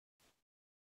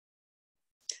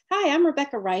Hi, I'm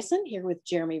Rebekah Reysen here with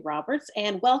Jeremy Roberts,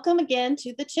 and welcome again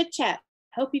to the ChitChat.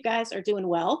 Hope you guys are doing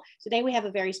well. Today we have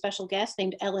a very special guest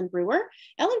named Ellen Brewer.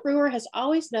 Ellen Brewer has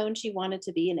always known she wanted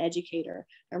to be an educator.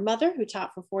 Her mother, who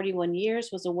taught for 41 years,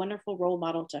 was a wonderful role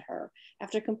model to her.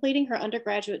 After completing her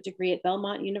undergraduate degree at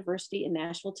Belmont University in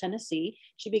Nashville, Tennessee,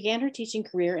 she began her teaching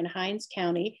career in Hinds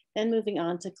County, then moving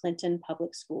on to Clinton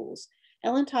Public Schools.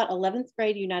 Ellen taught 11th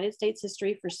grade United States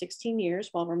history for 16 years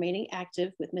while remaining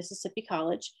active with Mississippi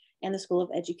College and the School of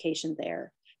Education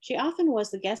there. She often was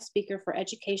the guest speaker for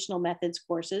educational methods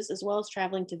courses, as well as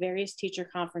traveling to various teacher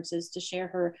conferences to share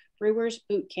her Brewer's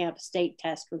Boot Camp state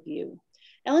test review.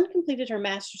 Ellen completed her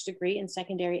master's degree in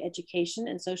secondary education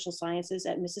and social sciences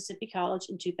at Mississippi College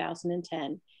in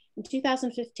 2010. In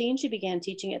 2015, she began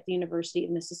teaching at the University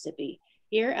of Mississippi.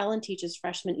 Here, Ellen teaches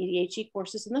freshman EDHE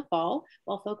courses in the fall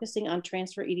while focusing on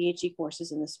transfer EDHE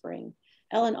courses in the spring.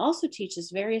 Ellen also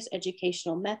teaches various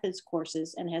educational methods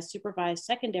courses and has supervised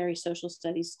secondary social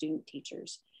studies student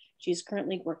teachers. She is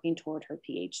currently working toward her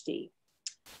PhD.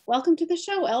 Welcome to the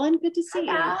show, Ellen. Good to see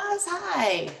you.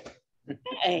 Hi.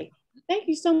 Hey, thank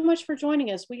you so much for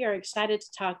joining us. We are excited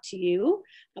to talk to you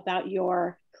about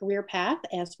your career path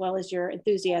as well as your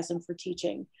enthusiasm for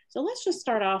teaching. So let's just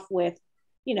start off with,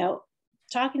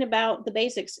 talking about the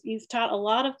basics. You've taught a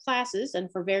lot of classes and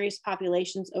for various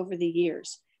populations over the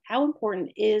years. How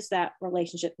important is that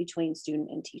relationship between student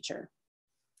and teacher?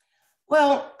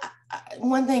 Well,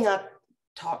 one thing I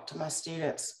talk to my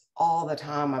students all the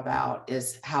time about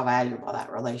is how valuable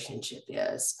that relationship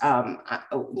is.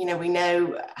 We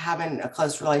know having a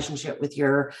close relationship with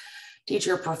your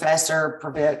teacher professor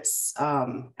prevents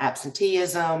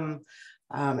absenteeism.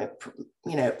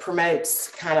 It promotes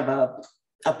kind of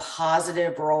a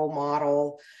positive role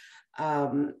model.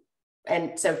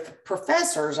 And so for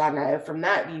professors, I know from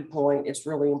that viewpoint, it's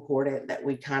really important that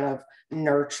we kind of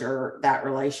nurture that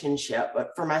relationship.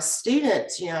 But for my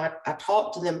students, I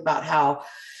talk to them about how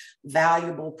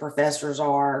valuable professors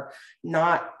are,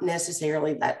 not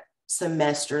necessarily that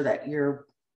semester that you're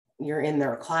in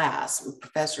their class.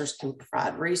 Professors can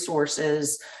provide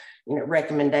resources,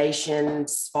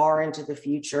 recommendations far into the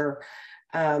future.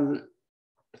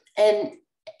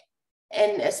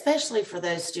 And especially for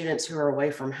those students who are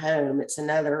away from home, it's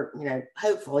another,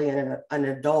 hopefully an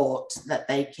adult that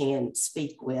they can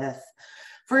speak with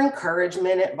for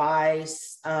encouragement,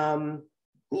 advice, help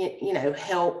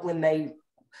when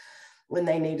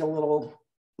they need a little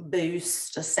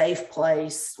boost, a safe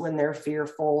place when they're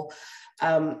fearful.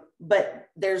 But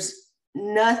there's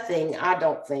nothing, I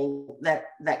don't think,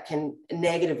 that can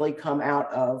negatively come out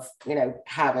of,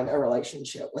 having a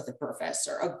relationship with a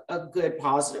professor, a good,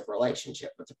 positive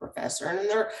relationship with the professor. And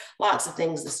there are lots of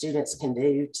things the students can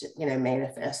do to,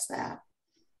 manifest that.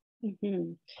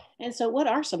 Mm-hmm. And so what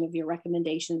are some of your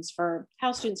recommendations for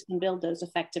how students can build those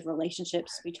effective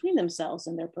relationships between themselves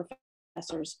and their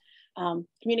professors?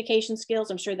 Communication skills,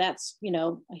 I'm sure that's,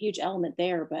 a huge element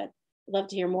there, but I'd love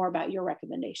to hear more about your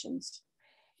recommendations.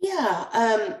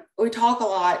 Yeah, we talk a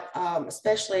lot,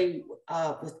 especially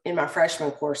in my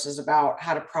freshman courses, about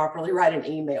how to properly write an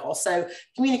email. So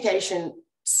communication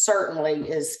certainly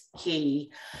is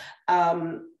key.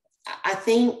 I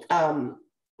think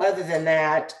other than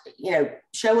that,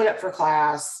 showing up for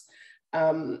class,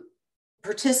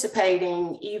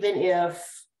 participating, even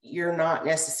if you're not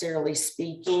necessarily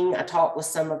speaking. I talk with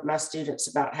some of my students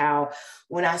about how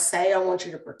when I say I want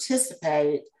you to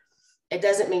participate, it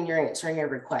doesn't mean you're answering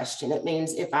every question. It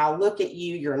means if I look at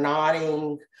you, you're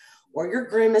nodding or you're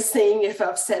grimacing if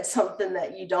I've said something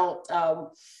that you don't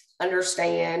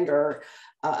understand or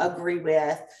agree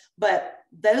with. But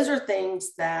those are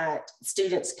things that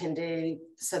students can do.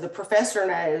 So the professor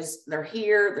knows they're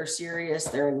here, they're serious,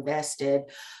 they're invested.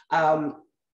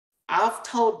 I've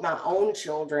told my own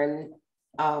children,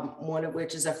 one of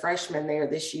which is a freshman there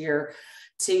this year,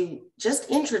 to just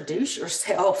introduce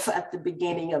yourself at the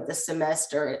beginning of the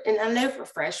semester. And I know for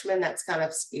freshmen, that's kind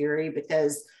of scary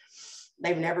because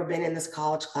they've never been in this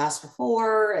college class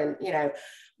before. And,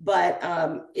 but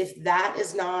if that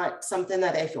is not something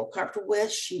that they feel comfortable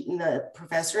with, shooting the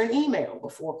professor an email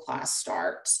before class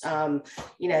starts.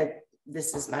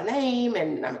 This is my name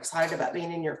and I'm excited about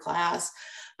being in your class.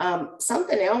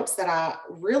 Something else that I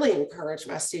really encourage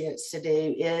my students to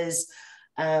do is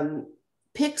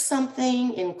pick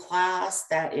something in class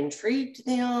that intrigued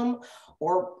them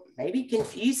or maybe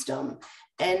confused them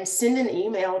and send an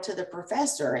email to the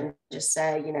professor and just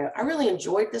say, I really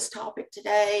enjoyed this topic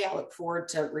today. I look forward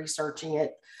to researching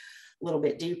it a little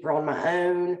bit deeper on my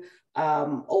own.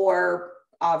 Or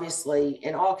obviously,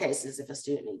 in all cases, if a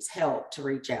student needs help, to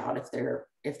reach out if they're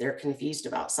if they're confused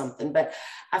about something. But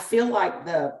I feel like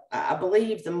I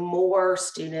believe the more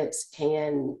students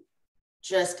can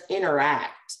just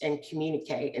interact and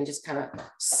communicate and just kind of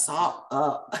sop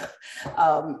up,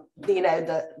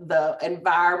 the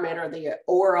environment or the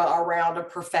aura around a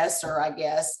professor, I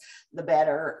guess, the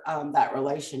better that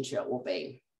relationship will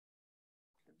be.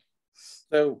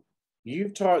 So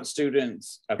you've taught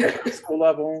students at the high school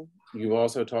level. You've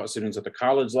also taught students at the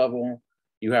college level.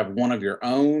 You have one of your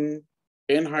own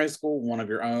in high school, one of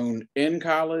your own in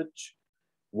college.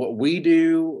 What we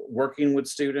do working with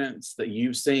students that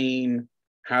you've seen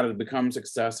how to become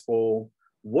successful,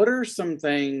 what are some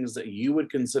things that you would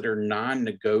consider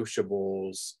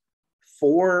non-negotiables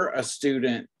for a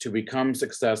student to become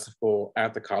successful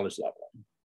at the college level?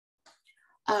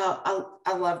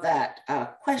 I love that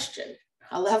question.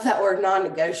 I love that word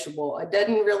non-negotiable. It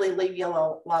doesn't really leave you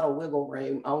a lot of wiggle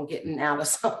room on getting out of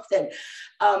something.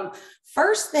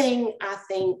 First thing I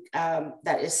think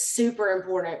that is super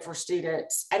important for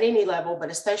students at any level, but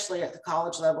especially at the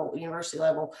college level, university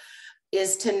level,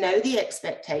 is to know the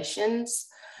expectations.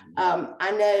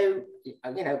 I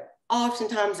know,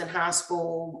 oftentimes in high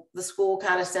school, the school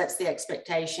kind of sets the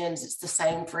expectations. It's the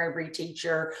same for every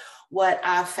teacher. What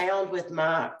I found with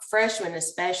my freshmen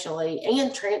especially,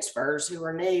 and transfers who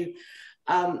are new,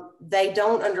 they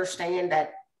don't understand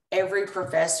that every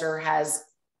professor has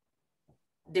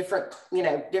different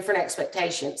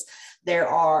expectations.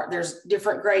 There's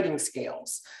different grading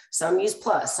scales. Some use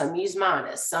plus, some use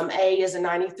minus. Some A is a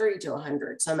 93 to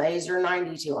 100. Some A's are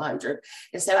 90 to 100.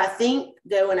 And so I think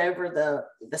going over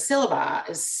the syllabi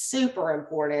is super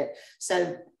important.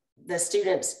 So the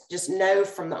students just know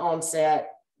from the onset,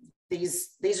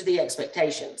 these are the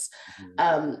expectations.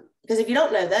 Because if you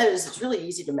don't know those, it's really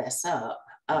easy to mess up.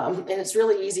 And it's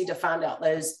really easy to find out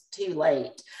those too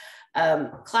late.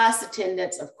 Class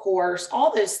attendance, of course,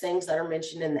 all those things that are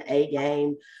mentioned in the A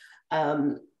game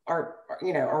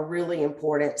are really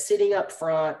important. Sitting up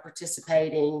front,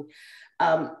 participating.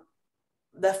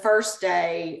 The first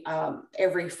day,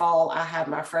 every fall, I have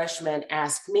my freshmen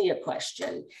ask me a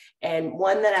question. And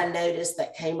one that I noticed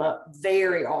that came up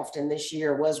very often this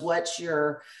year was, what's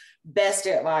your best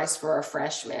advice for a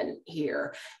freshman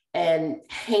here? And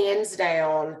hands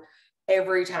down,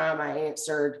 every time I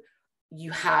answered,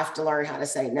 you have to learn how to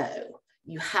say no.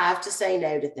 You have to say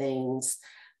no to things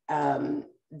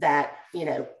that,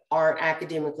 aren't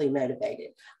academically motivated.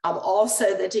 I'm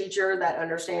also the teacher that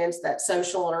understands that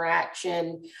social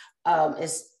interaction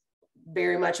is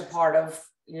very much a part of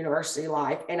university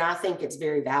life. And I think it's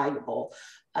very valuable.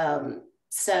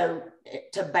 So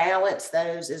to balance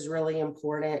those is really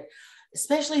important,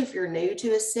 especially if you're new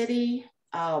to a city.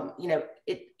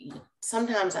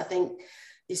 Sometimes I think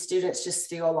these students just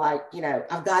feel like,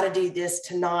 I've got to do this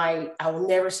tonight. I will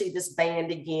never see this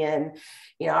band again.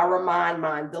 I remind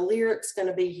mine, the lyric's going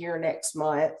to be here next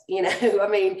month.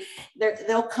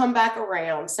 They'll come back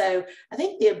around. So I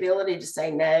think the ability to say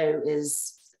no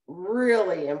is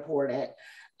really important.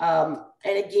 And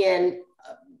again,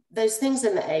 those things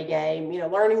in the A game,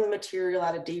 learning the material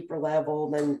at a deeper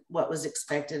level than what was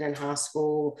expected in high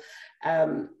school,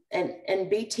 and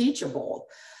be teachable.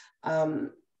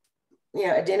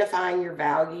 Identifying your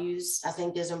values, I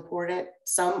think, is important.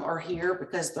 Some are here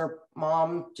because their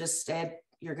mom just said,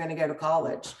 you're going to go to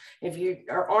college. If you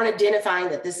aren't identifying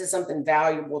that this is something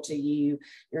valuable to you,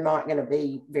 you're not going to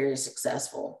be very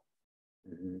successful.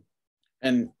 Mm-hmm.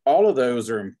 And all of those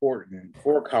are important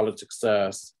for college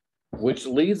success, which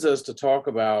leads us to talk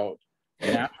about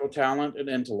natural talent and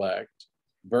intellect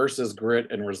versus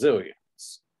grit and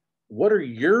resilience. What are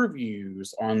your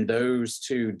views on those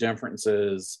two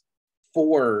differences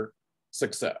for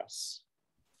success?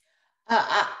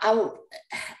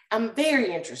 I'm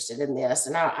very interested in this,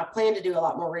 and I plan to do a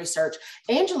lot more research.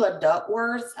 Angela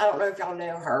Duckworth, I don't know if y'all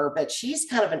know her, but she's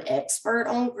kind of an expert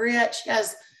on grit. She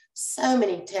has so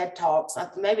many TED Talks. I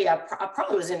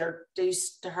probably was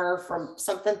introduced to her from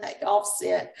something that y'all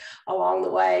sent along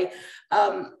the way.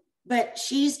 But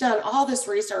she's done all this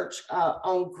research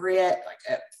on grit,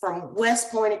 from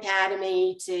West Point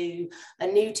Academy to a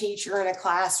new teacher in a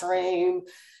classroom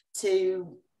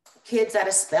to kids at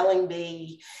a spelling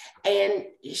bee. And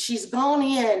she's gone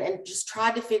in and just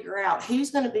tried to figure out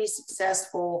who's going to be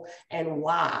successful and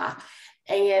why.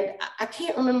 And I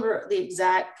can't remember the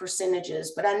exact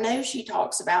percentages, but I know she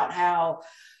talks about how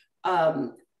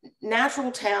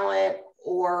natural talent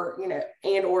or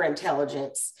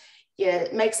intelligence,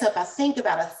 it makes up, I think,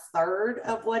 about a third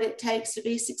of what it takes to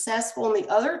be successful. And the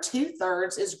other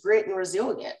 2/3 is grit and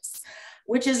resilience,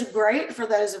 which is great for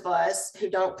those of us who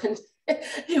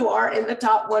are in the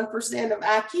top 1% of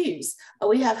IQs.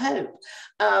 We have hope.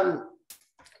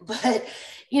 But,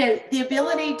 the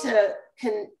ability to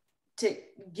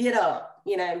get up,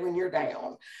 when you're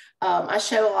down. I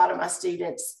show a lot of my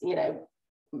students,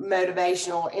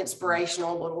 motivational,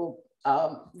 inspirational little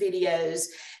videos,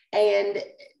 and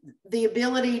the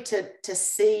ability to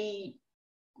see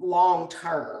long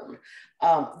term.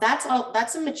 That's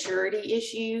a maturity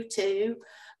issue too.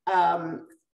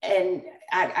 And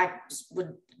I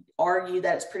would argue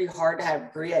that it's pretty hard to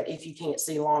have grit if you can't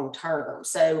see long term.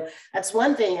 So that's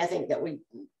one thing I think that we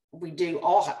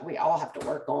all have to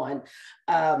work on.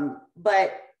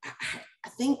 But I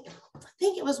think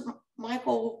it was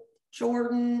Michael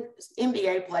Jordan,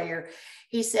 NBA player.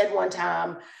 He said one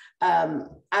time,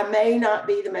 I may not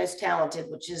be the most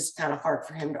talented, which is kind of hard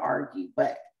for him to argue,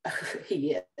 but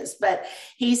he is. But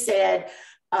he said,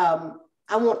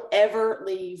 I won't ever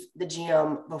leave the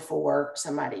gym before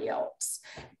somebody else.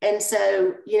 And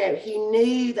so, he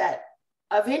knew that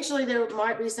eventually there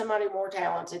might be somebody more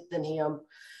talented than him,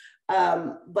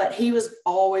 but he was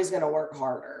always going to work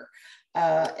harder.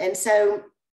 And so,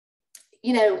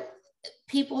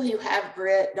 people who have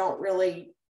grit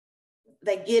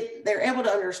they're able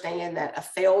to understand that a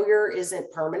failure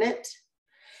isn't permanent.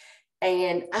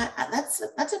 And that's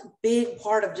a big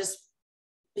part of just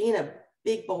being a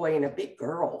big boy and a big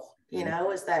girl,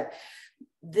 is that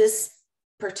this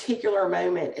particular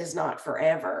moment is not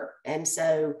forever. And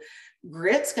so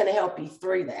grit's going to help you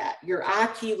through that. Your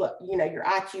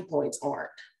IQ points aren't.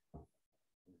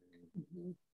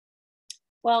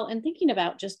 Well, and thinking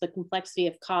about just the complexity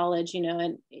of college,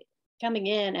 and coming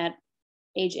in at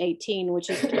age 18, which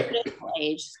is a critical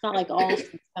age. It's not like all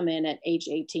students come in at age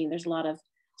 18. There's a lot of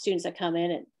students that come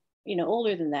in at,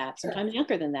 older than that, sometimes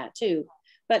younger than that too.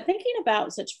 But thinking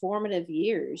about such formative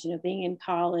years, being in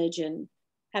college and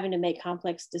having to make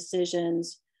complex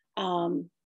decisions,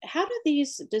 how do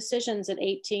these decisions at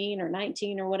 18 or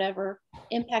 19 or whatever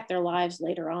impact their lives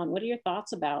later on? What are your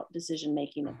thoughts about decision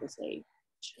making at this age?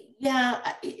 Yeah,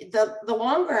 the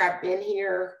longer I've been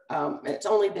here, it's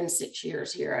only been 6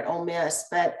 years here at Ole Miss,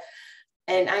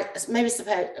 and I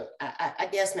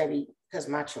guess maybe because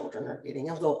my children are getting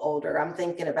a little older, I'm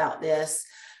thinking about this,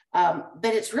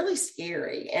 but it's really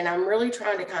scary, and I'm really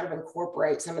trying to kind of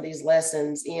incorporate some of these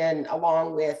lessons in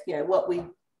along with what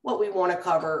we want to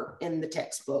cover in the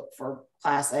textbook for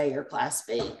Class A or Class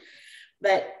B.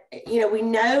 But we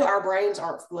know our brains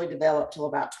aren't fully developed till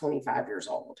about 25 years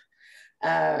old.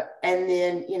 And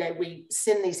then, we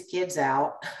send these kids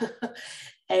out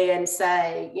and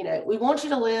say, we want you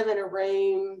to live in a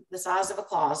room the size of a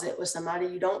closet with somebody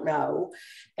you don't know.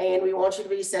 And we want you to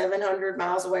be 700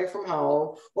 miles away from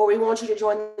home, or we want you to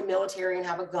join the military and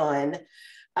have a gun.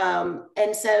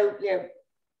 And so,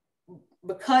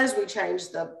 because we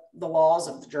changed the laws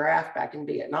of the draft back in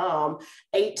Vietnam,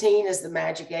 18 is the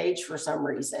magic age for some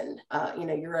reason.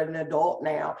 You're an adult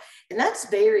now, and that's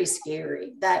very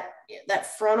scary. That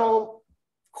frontal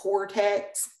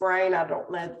cortex brain, I don't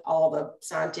know all the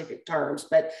scientific terms,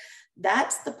 but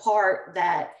that's the part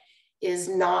that is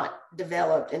not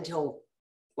developed until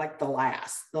like the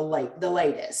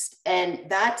latest. And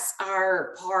that's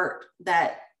our part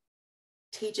that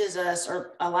teaches us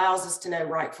or allows us to know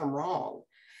right from wrong.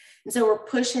 And so we're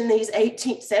pushing these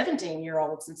 18,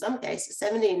 17-year-olds, in some cases,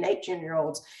 17 and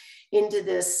 18-year-olds into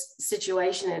this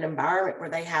situation and environment where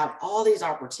they have all these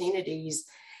opportunities,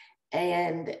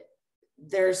 and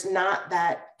there's not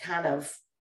that kind of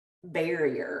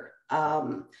barrier.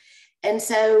 And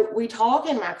so we talk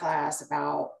in my class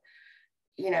about,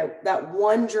 that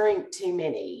one drink too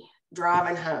many,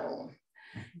 driving home,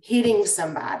 hitting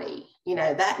somebody,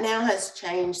 that now has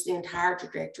changed the entire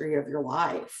trajectory of your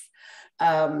life.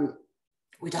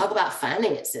 We talk about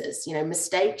finances,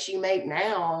 mistakes you make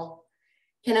now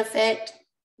can affect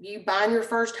you buying your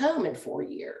first home in 4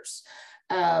 years.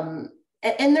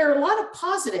 And there are a lot of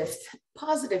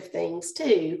positive things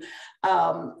too,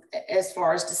 as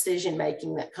far as decision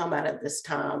making that come out of this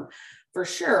time, for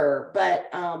sure. But,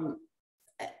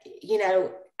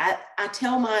 I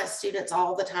tell my students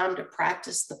all the time to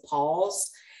practice the pause,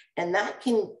 and that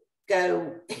can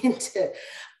go into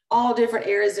all different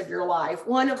areas of your life.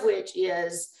 One of which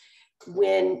is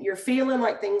when you're feeling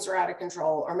like things are out of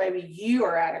control, or maybe you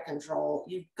are out of control,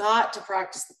 you've got to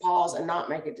practice the pause and not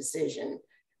make a decision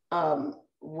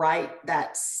right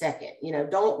that second.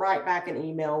 Don't write back an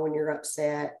email when you're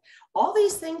upset. All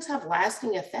these things have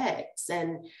lasting effects.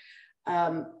 And,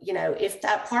 if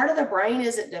that part of the brain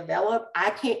isn't developed, I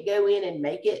can't go in and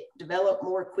make it develop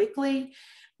more quickly,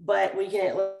 but we can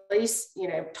at least,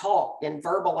 talk and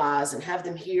verbalize and have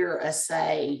them hear us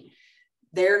say,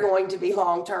 there are going to be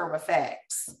long-term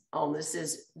effects on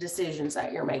decisions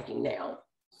that you're making now.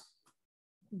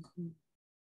 Mm-hmm.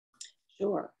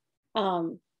 Sure.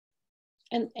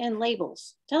 And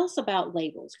labels. Tell us about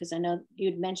labels, because I know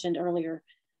you'd mentioned earlier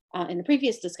in the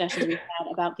previous discussions we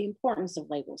had about the importance of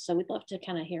labels. So we'd love to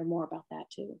kind of hear more about that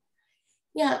too.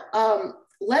 Yeah,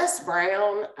 Les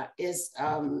Brown is,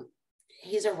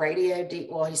 he's a radio,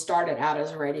 well, he started out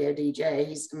as a radio DJ.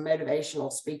 He's a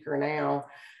motivational speaker now.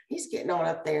 He's getting on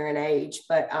up there in age,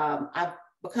 but I've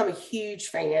become a huge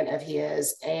fan of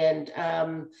his. And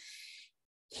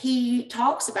he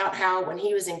talks about how when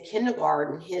he was in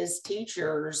kindergarten, his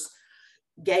teachers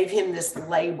gave him this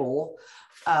label,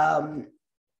 and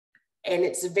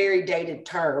it's a very dated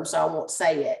term, so I won't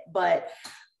say it, but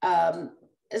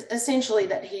essentially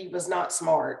that he was not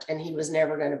smart and he was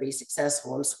never going to be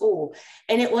successful in school.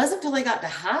 And it wasn't until he got to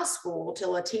high school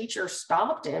till a teacher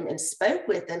stopped him and spoke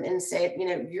with him and said, you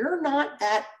know, you're not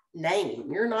that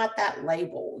name, you're not that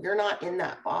label, you're not in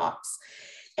that box.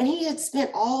 And he had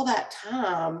spent all that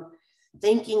time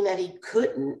thinking that he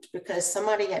couldn't because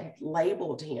somebody had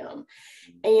labeled him.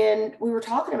 And we were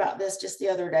talking about this just the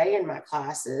other day in my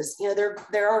classes. You know,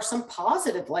 there are some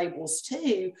positive labels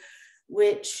too,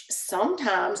 which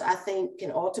sometimes I think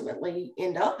can ultimately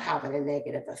end up having a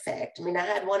negative effect. I mean, I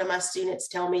had one of my students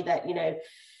tell me that, you know,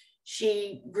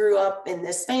 she grew up in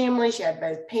this family. She had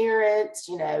both parents,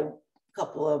 you know, a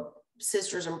couple of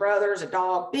sisters and brothers, a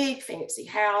dog, big fancy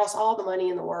house, all the money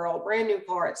in the world, brand new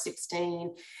car at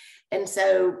 16. And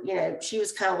so, you know, she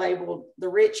was kind of labeled the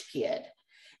rich kid.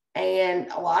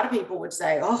 And a lot of people would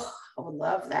say, oh, I would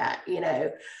love that, you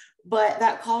know, but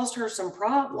that caused her some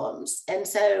problems. And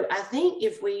so I think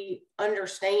if we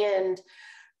understand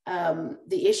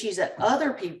the issues that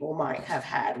other people might have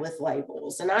had with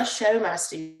labels, and I show my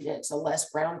students a Les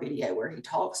Brown video where he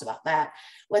talks about that,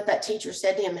 what that teacher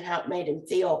said to him and how it made him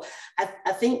feel.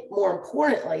 I think more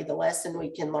importantly, the lesson we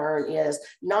can learn is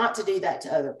not to do that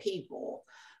to other people.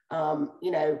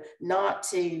 You know, not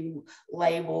to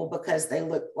label because they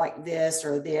look like this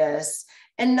or this,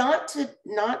 and not to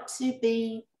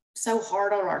be so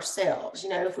hard on ourselves. You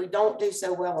know, if we don't do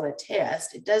so well on a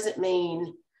test, it doesn't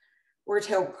mean we're a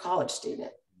terrible college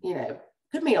student. You know,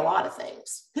 could mean a lot of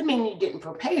things. Could mean you didn't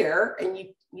prepare and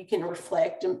you can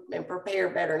reflect and prepare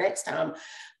better next time.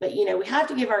 But, you know, we have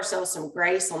to give ourselves some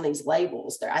grace on these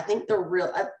labels. I think they're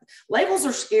real. Labels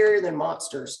are scarier than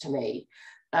monsters to me.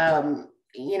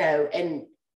 You know, and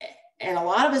a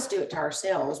lot of us do it to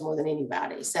ourselves more than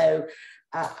anybody. So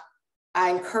I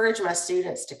encourage my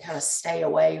students to kind of stay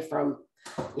away from,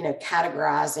 you know,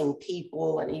 categorizing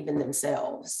people and even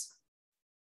themselves.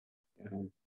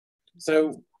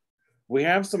 So we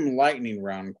have some lightning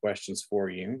round questions for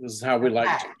you. This is how we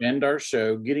like to end our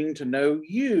show, getting to know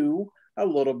you a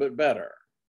little bit better.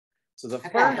 So the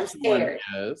first one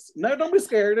is, no, don't be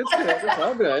scared. It's good. It's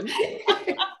all good.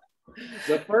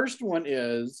 The first one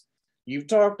is, you've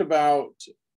talked about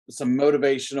some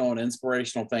motivational and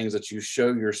inspirational things that you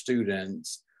show your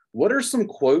students. What are some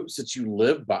quotes that you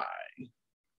live by?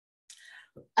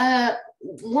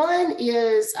 One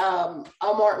is a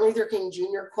Martin Luther King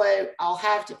Jr. quote. I'll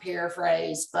have to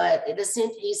paraphrase, but he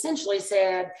essentially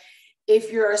said,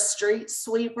 if you're a street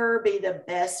sweeper, be the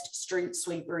best street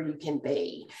sweeper you can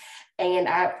be. And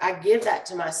I give that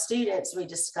to my students. We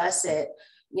discuss it,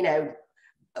 you know,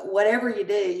 whatever you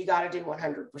do, you got to do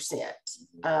 100%.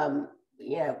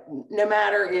 You know, no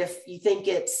matter if you think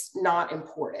it's not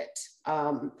important,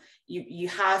 you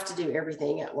have to do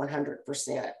everything at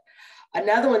 100%.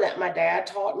 Another one that my dad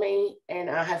taught me, and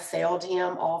I have failed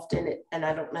him often, and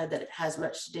I don't know that it has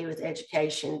much to do with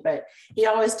education, but he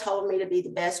always told me to be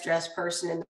the best dressed person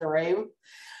in the room.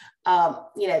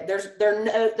 You know,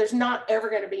 there's not ever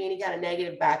going to be any kind of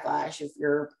negative backlash if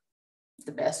you're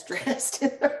the best dressed in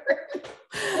the room.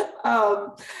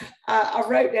 I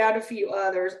wrote down a few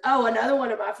others. Oh, another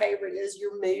one of my favorite is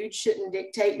your mood shouldn't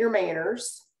dictate your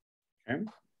manners. Okay.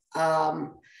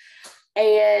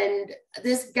 And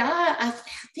this guy, I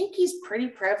think he's pretty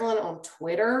prevalent on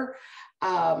Twitter.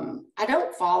 I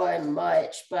don't follow him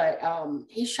much, but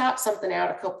he shot something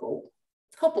out a couple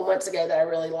months ago that I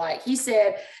really like. He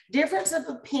said, difference of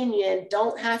opinion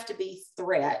don't have to be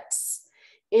threats.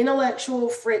 Intellectual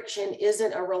friction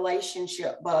isn't a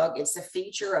relationship bug. It's a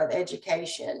feature of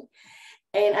education.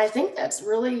 And I think that's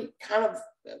really kind of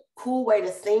a cool way to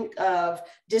think of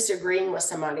disagreeing with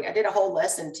somebody. I did a whole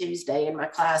lesson Tuesday in my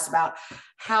class about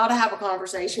how to have a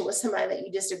conversation with somebody that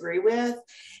you disagree with.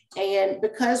 And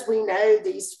because we know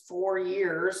these 4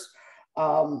 years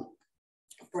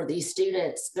for these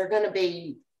students, they're going to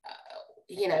be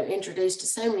you know, introduced to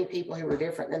so many people who are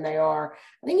different than they are.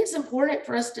 I think it's important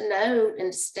for us to know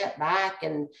and step back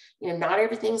and, you know, not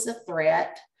everything's a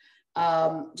threat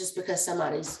just because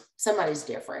somebody's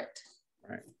different.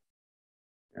 Right.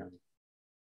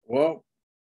 Well,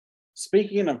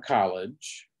 speaking of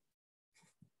college,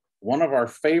 one of our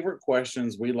favorite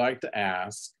questions we like to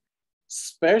ask,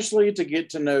 especially to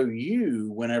get to know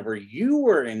you whenever you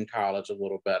were in college a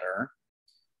little better.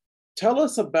 Tell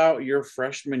us about your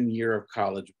freshman year of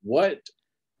college. What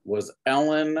was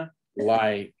Ellen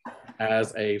like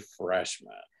as a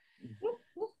freshman?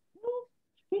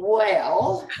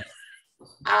 Well,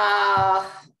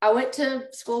 I went to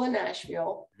school in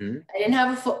Nashville. Mm-hmm. I didn't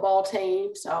have a football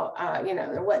team, so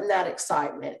there wasn't that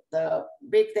excitement. The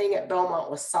big thing at Belmont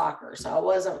was soccer, so I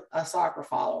wasn't a soccer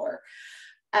follower.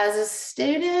 As a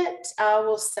student, I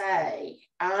will say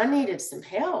I needed some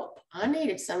help. I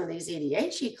needed some of these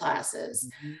ADHD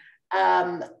classes.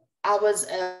 Mm-hmm. I was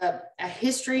a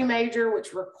history major,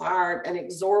 which required an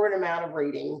exorbitant amount of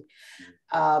reading,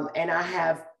 and I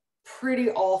have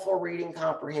pretty awful reading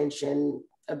comprehension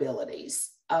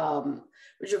abilities,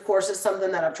 which of course is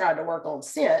something that I've tried to work on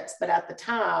since. But at the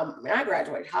time, I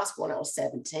graduated high school when I was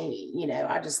 17.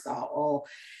 I just thought, well,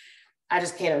 I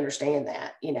just can't understand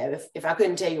that. If I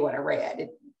couldn't tell you what I read,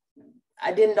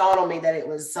 it didn't dawn on me that it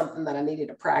was something that I needed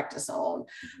to practice on.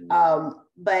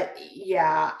 But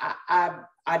yeah,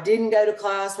 I didn't go to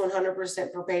class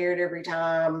 100% prepared every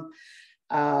time.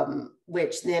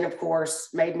 Which then, of course,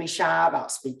 made me shy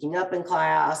about speaking up in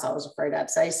class. I was afraid I'd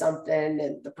say something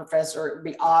and the professor, it would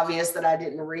be obvious that I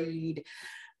didn't read.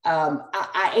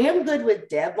 I am good with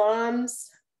deadlines.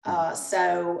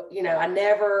 So, I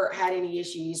never had any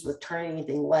issues with turning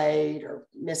anything late or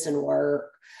missing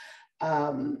work.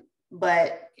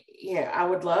 But, I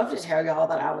would love to tell y'all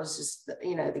that I was just,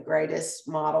 the greatest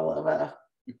model of a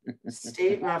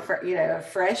student, a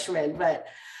freshman, but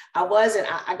I wasn't.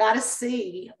 I got to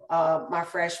see my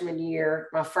freshman year,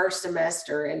 my first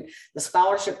semester, and the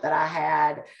scholarship that I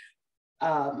had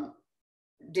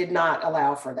did not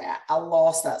allow for that. I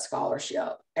lost that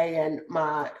scholarship, and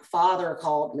my father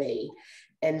called me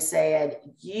and said,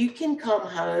 "You can come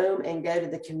home and go to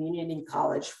the community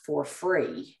college for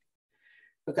free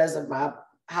because of my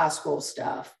high school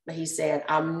stuff." But he said,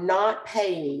 "I'm not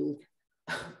paying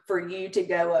for you to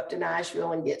go up to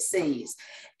Nashville and get C's."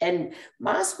 And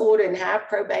my school didn't have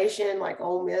probation like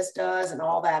Ole Miss does and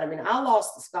all that. I mean, I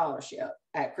lost the scholarship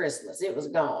at Christmas. It was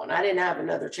gone. I didn't have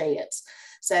another chance.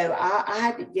 So I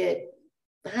had to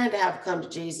have a come to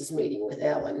Jesus meeting with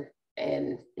Ellen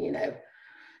and,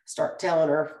 start telling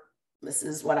her this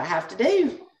is what I have to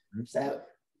do. So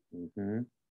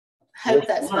hope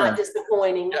that's not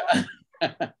disappointing.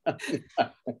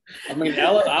 I mean,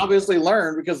 Ellen obviously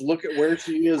learned because look at where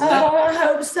she is now. Oh, I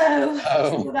hope so.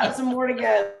 Still got some more to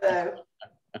go, though.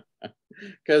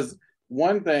 Because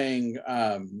one thing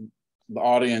the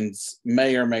audience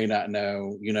may or may not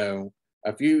know,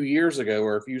 a few years ago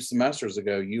or a few semesters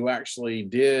ago, you actually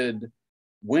did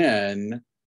win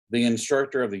the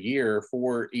Instructor of the Year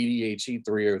for EDHE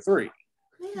 303.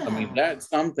 Yeah. I mean, that's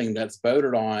something that's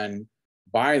voted on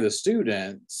by the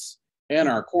students in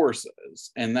our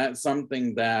courses. And that's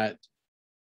something that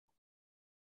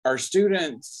our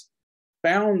students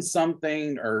found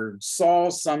something or saw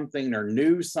something or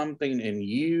knew something in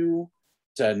you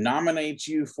to nominate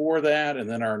you for that. And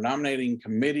then our nominating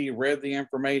committee read the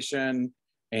information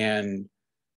and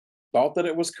thought that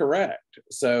it was correct.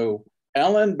 So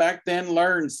Ellen back then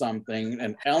learned something,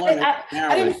 and Ellen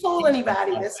I didn't fool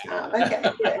anybody this time. Okay,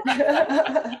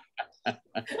 good.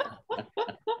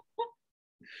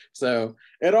 So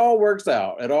it all works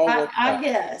out. I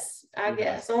guess.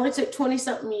 It only took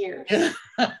 20-something years.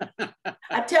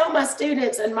 I tell my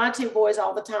students and my two boys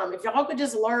all the time, if y'all could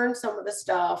just learn some of the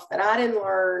stuff that I didn't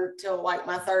learn till like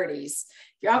my 30s,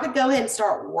 if y'all could go ahead and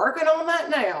start working on that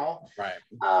now, right?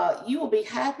 You will be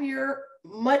happier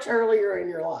much earlier in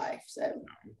your life. So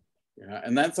yeah,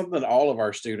 and that's something that all of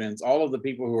our students, all of the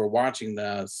people who are watching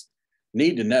this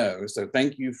need to know. So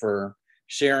thank you for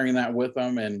sharing that with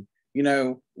them. And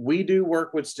we do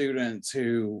work with students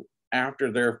who,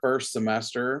 after their first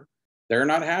semester, they're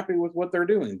not happy with what they're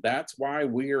doing. That's why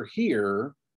we are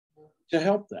here to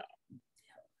help them.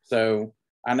 So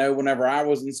I know whenever I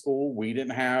was in school, we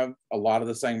didn't have a lot of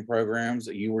the same programs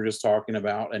that you were just talking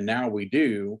about, and now we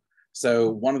do. So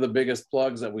one of the biggest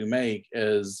plugs that we make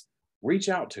is reach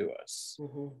out to us.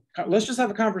 Let's just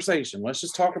have a conversation. Let's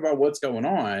just talk about what's going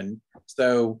on,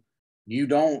 so you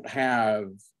don't have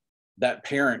that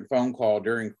parent phone call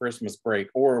during Christmas break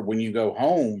or when you go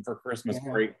home for Christmas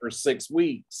break for 6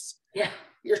 weeks. Yeah,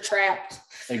 you're trapped.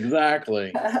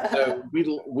 Exactly. So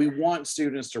we want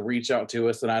students to reach out to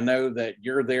us, and I know that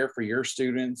you're there for your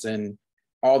students and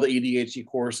all the EDHE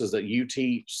courses that you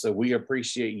teach. So we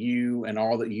appreciate you and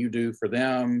all that you do for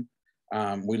them.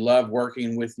 We love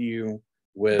working with you.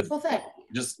 with Well, thank you.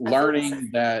 just learning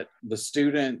that the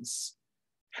students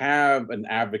have an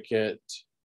advocate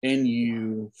in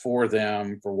you for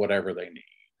them for whatever they need.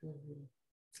 Mm-hmm.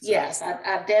 Yes,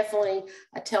 I definitely,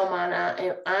 I tell mine,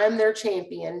 I'm their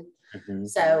champion. Mm-hmm.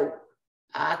 So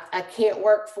I can't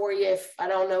work for you if I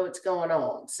don't know what's going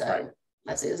on. So right.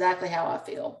 That's exactly how I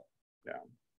feel. Yeah.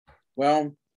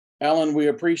 Well, Ellen, we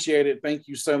appreciate it. Thank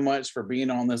you so much for being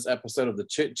on this episode of the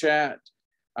Chit Chat.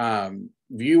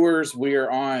 Viewers, we are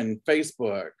on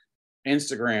Facebook,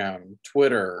 Instagram,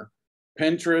 Twitter,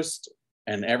 Pinterest,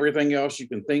 and everything else you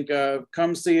can think of.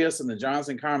 Come see us in the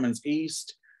Johnson Commons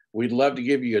East. We'd love to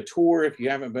give you a tour if you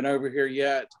haven't been over here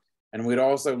yet. And we'd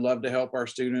also love to help our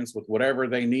students with whatever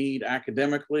they need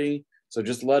academically. So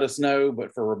just let us know.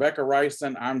 But for Rebekah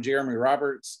Reysen, I'm Jeremy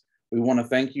Roberts. We want to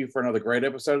thank you for another great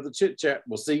episode of the Chit Chat.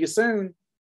 We'll see you soon.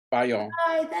 Bye, y'all.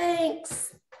 Bye,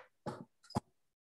 thanks.